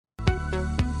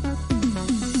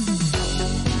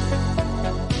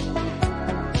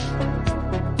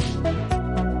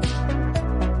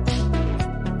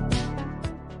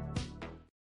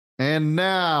And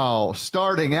now,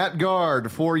 starting at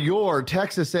guard for your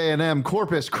Texas A&M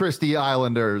Corpus Christi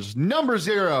Islanders, number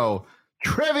 0,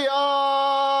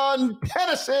 Trevion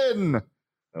Tennyson.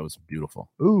 That was beautiful.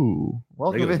 Ooh,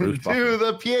 welcome into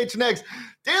the PHNX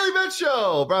Daily Bet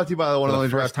Show, brought to you by the one and only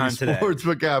DraftKings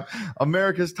Sportsbook app,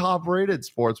 America's top-rated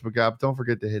sportsbook app. Don't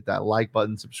forget to hit that like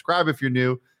button, subscribe if you're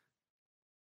new,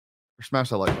 or smash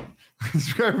that like button.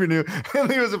 Subscribe if you're new, and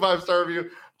leave us a 5-star review.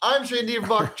 I'm Shane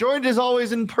Diefenbach, joined as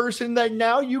always in person that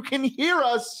now you can hear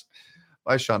us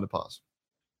by Sean DePaz.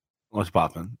 What's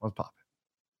popping? What's popping?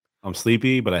 I'm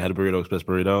sleepy, but I had a burrito express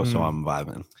burrito, so I'm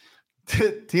vibing.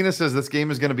 Tina says this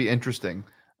game is going to be interesting.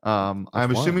 I'm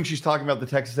assuming she's talking about the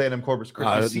Texas A&M Corpus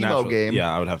Christi SEMO game.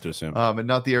 Yeah, I would have to assume. And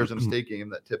not the Arizona State game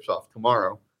that tips off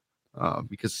tomorrow.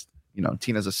 Because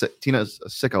Tina's a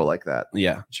sicko like that.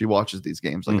 Yeah, she watches these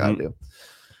games like I do.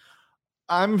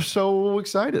 I'm so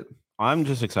excited. I'm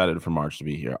just excited for March to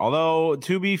be here. Although,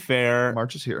 to be fair,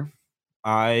 March is here.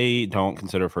 I don't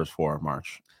consider first four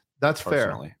March. That's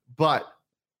personally fair. But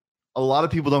a lot of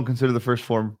people don't consider the first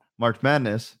four March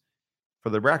Madness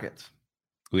for their brackets.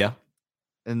 Yeah.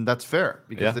 And that's fair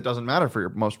because it doesn't matter for your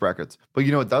most brackets. But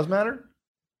you know what does matter?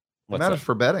 It matters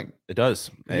for betting. It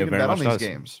does. You can bet on these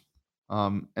games.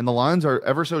 And the lines are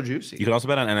ever so juicy. You can also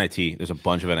bet on NIT. There's a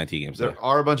bunch of NIT games. There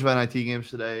are a bunch of NIT games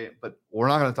today, but we're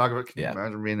not going to talk about. Can you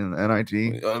imagine being in the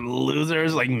NIT?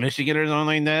 Losers like Michigan or something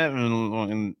like that.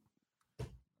 And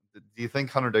do you think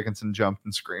Hunter Dickinson jumped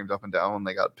and screamed up and down when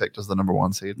they got picked as the number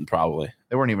 1 seed? Probably.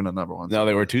 They weren't even a number 1 seed. No,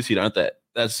 they were 2 seed, aren't they?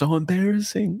 That's so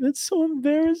embarrassing. That's so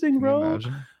embarrassing, bro.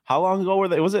 Imagine? How long ago were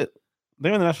they? They were in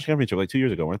the national championship like 2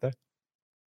 years ago, weren't they?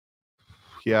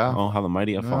 Yeah. Oh, how the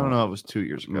mighty have fallen. I don't know. It was 2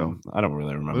 years ago. I don't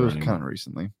really remember. It was kind of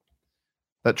recently.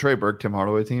 That Trey Burke, Tim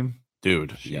Hardaway team.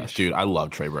 Dude, yes, dude. I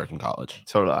love Trey Burke in college.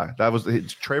 So did I. That was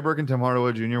Trey Burke and Tim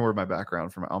Hardaway Jr. were my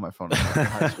background from on my phone in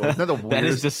high school. Isn't that the weirdest? That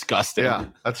is disgusting. Yeah.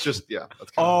 That's just,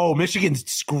 that's Michigan's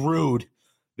screwed.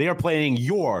 They are playing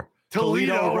your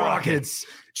Toledo Rockets.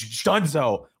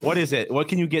 Dunzo. What is it? What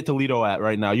can you get Toledo at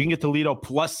right now? You can get Toledo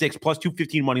 +6,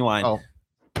 +215 money line. Oh.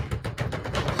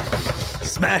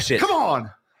 Smash it. Come on.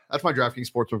 That's my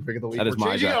DraftKings Sportsbook pick of the week. That is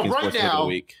my DraftKings Sportsbook pick of the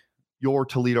week. Your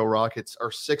Toledo Rockets are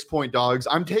 6-point dogs.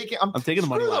 I'm taking the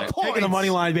money line. I'm taking the money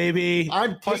line, baby.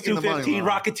 I'm taking the money line.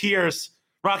 Rocketeers.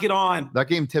 Rock it on. That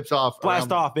game tips off.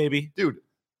 Blast off, baby. Dude,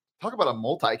 talk about a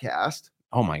multicast.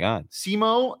 Oh my God.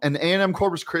 SEMO and A&M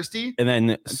Corpus Christi. And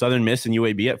then Southern Miss and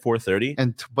UAB at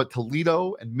 4:30. But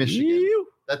Toledo and Michigan.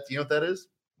 That's, you know what that is?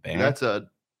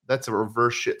 That's a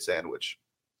reverse shit sandwich.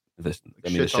 The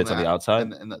shit's on the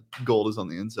outside and the gold is on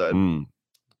the inside.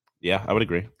 Yeah, I would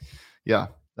agree. Yeah,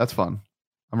 that's fun.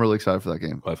 I'm really excited for that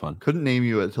game. Quite fun. Couldn't name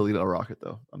you a Toledo Rocket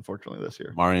though, unfortunately, this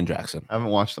year. Marion Jackson. I haven't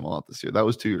watched him a lot this year. That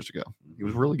was 2 years ago. He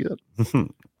was really good.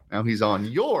 Now he's on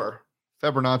your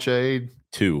Fibonacci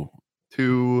 2.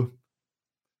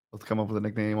 Let's come up with a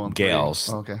nickname on Gales.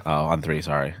 3. Okay. Oh, on 3.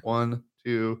 Sorry. 1,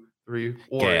 2, 3.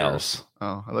 Gales.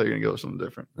 Oh, I thought you were gonna go with something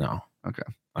different. No. Okay.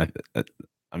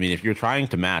 I mean, if you're trying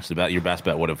to match your best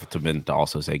bet would have been to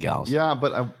also say Gals. Yeah,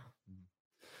 but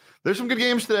there's some good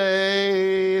games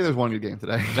today. There's one good game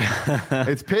today.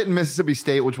 It's Pitt and Mississippi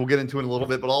State, which we'll get into in a little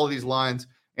bit. But all of these lines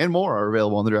and more are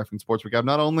available on the DraftKings Sportsbook app.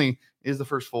 Not only is the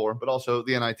first 4, but also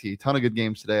the NIT. Ton of good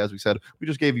games today, as we said. We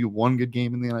just gave you one good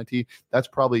game in the NIT. That's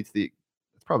probably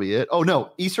it. Oh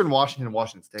no, Eastern Washington and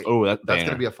Washington State. Oh, that's going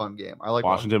to be a fun game. I like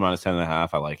Washington -10.5.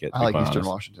 I like it. I like Eastern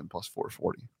Washington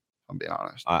 +440. I'm being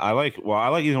honest. I like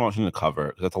Eastern Washington to cover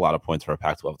because that's a lot of points for a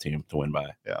Pac-12 team to win by.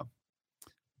 Yeah.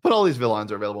 But all these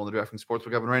lines are available on the DraftKings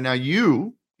Sportsbook app. And right now,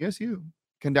 you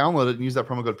can download it and use that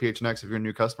promo code PHNX if you're a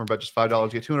new customer. Bet just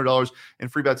 $5, get $200 in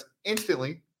free bets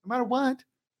instantly, no matter what.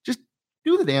 Just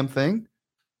do the damn thing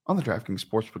on the DraftKings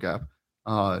Sportsbook app.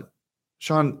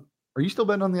 Sean, are you still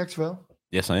betting on the XFL?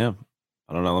 Yes, I am.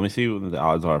 I don't know. Let me see what the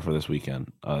odds are for this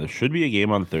weekend. There should be a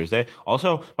game on Thursday.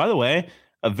 Also, by the way,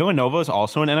 Villanova is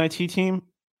also an NIT team.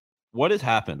 What has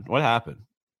happened? What happened?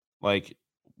 Like,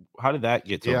 how did that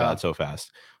get so bad so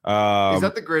fast? Is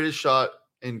that the greatest shot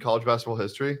in college basketball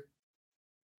history?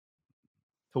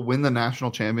 To win the national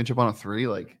championship on a 3,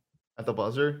 like at the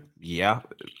buzzer? Yeah,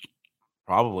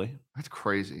 probably. That's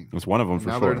crazy. It's one of them for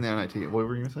now sure. Now they're in the NIT. What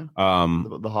were you going to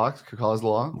say? The Hawks? Kakala's the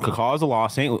law? Kakala's the law.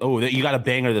 You got a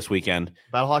banger this weekend.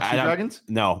 Battlehawks Dragons?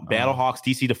 No, Battlehawks,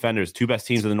 DC Defenders, 2 best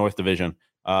teams in the North Division.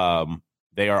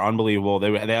 They are unbelievable. They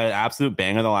had an absolute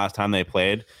banger the last time they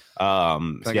played.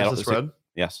 Can I guess the spread?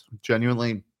 Yes.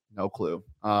 Genuinely no clue.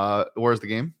 Where's the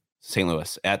game? St.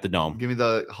 Louis at the Dome. Give me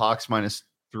the Hawks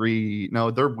 -3.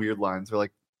 No, they're weird lines. They're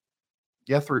like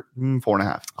Yeah,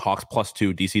 4.5. Hawks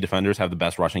 +2. DC defenders have the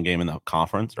best rushing game in the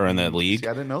conference or in the league. See,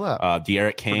 I didn't know that.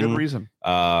 De'Aaron King. For good reason.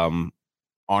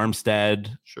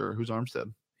 Armstead. Sure. Who's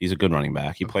Armstead? He's a good running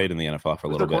back. He played in the NFL for a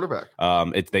little bit. Quarterback?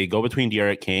 They go between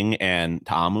De'Aaron King and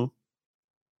Jordan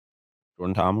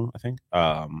Ta'amu, I think.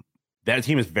 That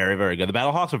team is very, very good. The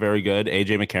Battlehawks are very good.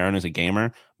 AJ McCarron is a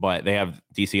gamer, but they have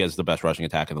DC as the best rushing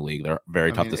attack in the league. They're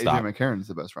very tough to stop. AJ McCarron is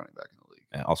the best running back in the league.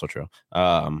 Yeah, also true.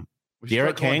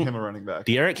 De'Aaron King, him a running back.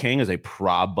 De'Aaron King is a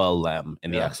problem in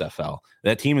the XFL.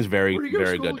 That team is very,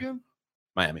 very good. Again?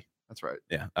 Miami. That's right.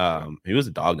 Yeah. He was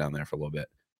a dog down there for a little bit.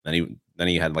 Then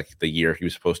he had like the year he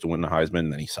was supposed to win the Heisman,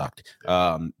 and then he sucked.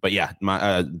 But yeah,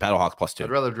 my Battlehawks +2. I'd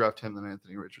rather draft him than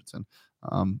Anthony Richardson.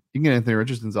 You can get Anthony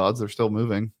Richardson's odds; they're still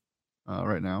moving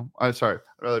right now. I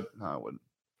wouldn't.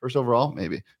 First overall,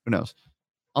 maybe. Who knows?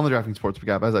 On the DraftKings Sportsbook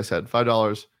app, as I said,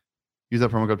 $5. Use that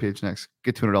promo code PHNX.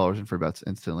 Get $200 in free bets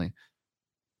instantly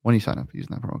when you sign up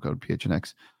using that promo code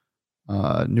PHNX.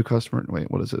 New customer.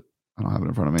 Wait, what is it? I don't have it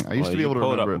in front of me. I used to be able to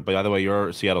remember it. But by the way,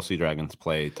 your Seattle Sea Dragons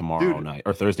play tomorrow night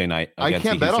or Thursday night against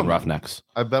the Houston Roughnecks.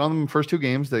 I bet on them first 2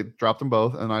 games. They dropped them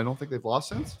both, and I don't think they've lost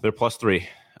since. They're +3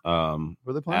 Were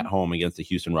they playing? at home against the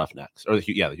Houston Roughnecks. Or the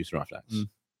Houston Roughnecks.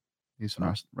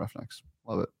 Houston Roughnecks.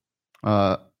 Love it.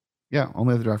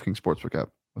 Only at the DraftKings Sportsbook app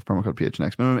with promo code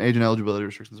PHNX. Minimum age and eligibility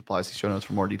restrictions apply. See show notes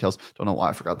for more details. Don't know why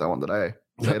I forgot that one today.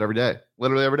 Say it every day.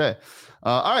 Literally every day.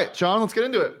 All right, Sean, let's get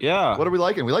into it. Yeah. What are we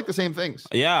liking? We like the same things.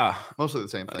 Yeah. Mostly the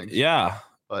same things. Yeah.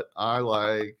 But I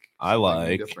like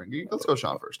different. Let's go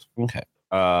Sean first. Okay.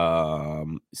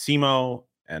 SEMO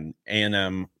and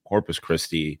A&M Corpus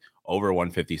Christi over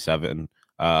 157.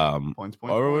 Points.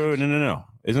 No.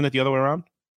 Isn't it the other way around?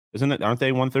 Aren't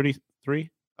they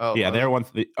 133? Oh, yeah, they're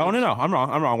 130. Oh, no. I'm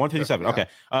wrong. 157. Yeah. Okay.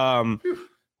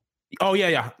 Oh,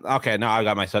 yeah. Okay, now I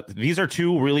got my set. These are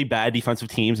 2 really bad defensive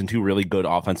teams and 2 really good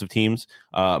offensive teams.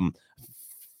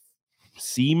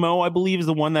 SEMO, I believe, is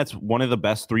the one that's one of the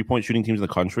best 3-point shooting teams in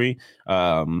the country.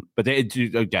 But they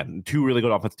do, again, 2 really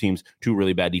good offensive teams, 2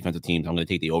 really bad defensive teams. I'm going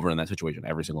to take the over in that situation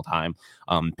every single time.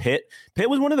 Pitt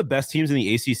was one of the best teams in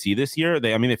the ACC this year.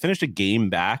 They finished a game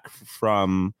back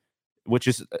from, which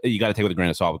is, you got to take with a grain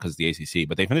of salt because it's the ACC,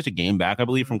 but they finished a game back, I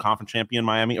believe, from conference champion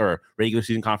Miami or regular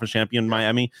season conference champion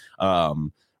Miami.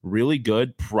 Really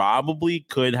good. Probably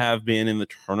could have been in the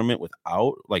tournament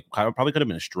without, probably could have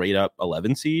been a straight up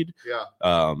 11 seed. Yeah.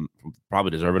 Probably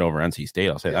deserve it over NC State.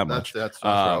 I'll say that much. That's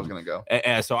where I was going to go.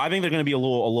 And so I think they're going to be a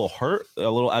little hurt, a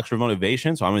little extra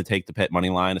motivation. So I'm going to take the Pitt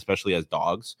money line, especially as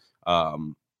dogs. I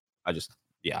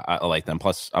like them.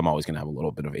 Plus, I'm always going to have a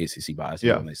little bit of ACC bias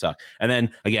when they suck. And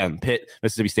then, again, Pitt,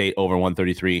 Mississippi State over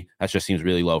 133. That just seems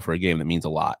really low for a game that means a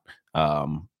lot.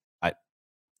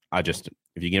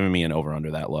 If you're giving me an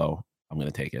over-under that low, I'm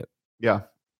going to take it. Yeah.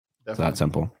 Definitely. It's that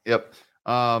simple. Yep.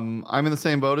 I'm in the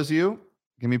same boat as you.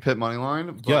 Give me Pitt money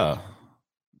line. Yeah.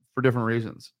 For different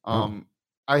reasons. I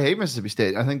hate Mississippi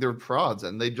State. I think they're frauds,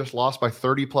 and they just lost by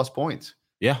 30-plus points.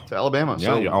 Yeah. To Alabama.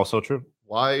 Yeah, so also true.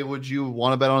 Why would you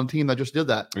want to bet on a team that just did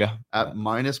that? Yeah. At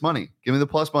minus money. Give me the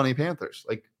plus money Panthers.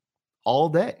 All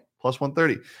day. Plus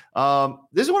 130.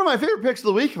 This is one of my favorite picks of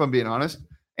the week, if I'm being honest.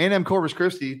 A&M Corpus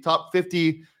Christi, top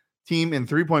 50 team in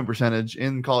 3-point percentage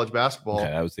in college basketball. Okay,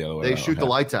 that was the other way. They shoot the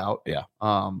lights out. Yeah.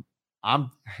 I'm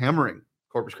hammering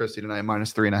Corpus Christi tonight,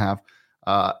 minus 3.5.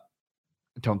 I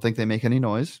don't think they make any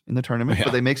noise in the tournament,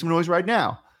 but they make some noise right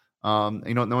now.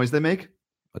 You know what noise they make?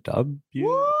 A dub.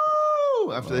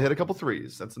 Woo! After they hit a couple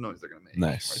threes. That's the noise they're going to make.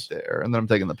 Nice. Right there. And then I'm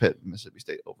taking the Pitt, Mississippi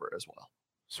State over as well.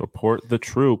 Support the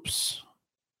troops.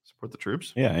 Support the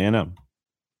troops? Yeah, A&M.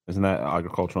 Isn't that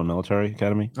Agricultural and Military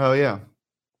Academy? Oh, yeah.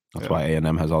 That's why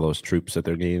A&M has all those troops at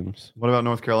their games. What about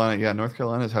North Carolina? Yeah, North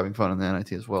Carolina is having fun in the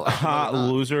NIT as well.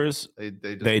 Losers.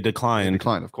 They declined.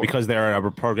 Of course. Because they're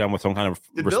a program with some kind of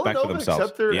respect for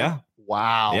themselves.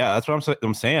 Wow. Yeah, that's what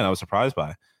I'm saying. I was surprised by.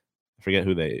 I forget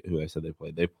who I said they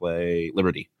played. They play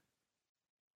Liberty.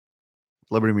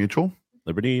 Liberty Mutual.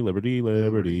 Liberty. University.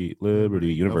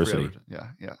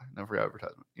 No free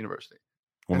advertisement. University.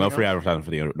 Well, no free advertisement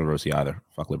for the university either.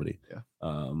 Fuck Liberty. Yeah.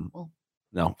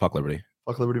 No, fuck Liberty.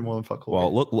 Fuck Liberty more than fuck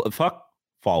Liberty. Well, look, fuck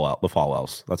Fallout. The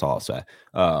Fallouts. That's all I'll say.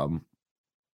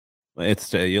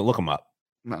 It's you look them up.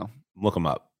 No, look them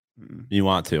up. Mm-mm. You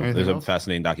want to? Anything There's else? A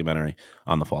fascinating documentary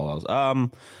on the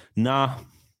Fallouts. Nah.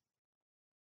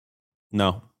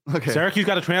 No. Okay. Syracuse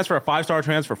got a transfer, a 5-star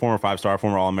transfer, former 5-star,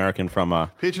 former All-American from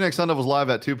PHNX Sun Devils live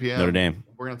at 2 p.m. Notre Dame.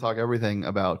 We're going to talk everything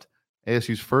about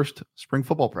ASU's first spring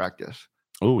football practice.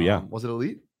 Oh, yeah. Was it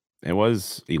elite? It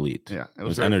was elite. Yeah. It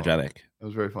was energetic. Fun. It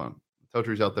was very fun.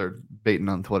 Totri's out there baiting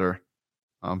on Twitter.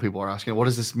 People are asking, what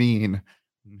does this mean?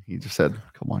 And he just said,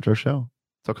 come watch our show.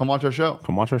 So come watch our show.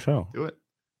 Come watch our show. Do it.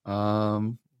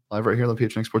 Live right here on the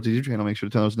PHNX Sports YouTube channel. Make sure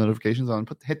to turn those notifications on.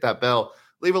 Hit that bell.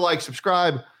 Leave a like.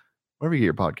 Subscribe. Wherever you get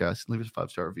your podcast. Leave us a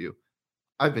 5-star review.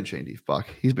 I've been Shane D. Fuck.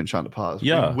 He's been Sean DePaz.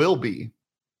 Yeah. We will be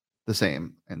the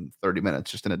same in 30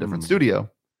 minutes, just in a different studio.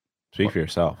 Speak for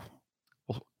yourself.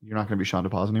 Well, you're not going to be Sean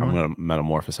DePaz anymore? I'm going to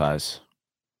metamorphosize.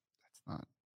 That's not.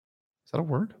 Is that a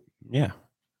word? Yeah.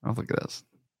 I don't think it is.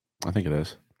 I think it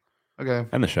is. Okay.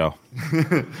 End the show.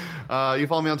 You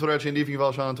follow me on Twitter at Shane D. You can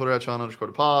follow Sean on Twitter at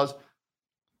Sean_DePaz.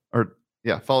 Or,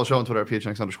 yeah, follow the show on Twitter at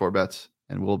PHNX_bets.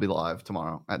 And we'll be live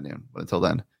tomorrow at noon. But until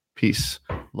then, peace,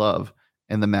 love,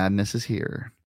 and the madness is here.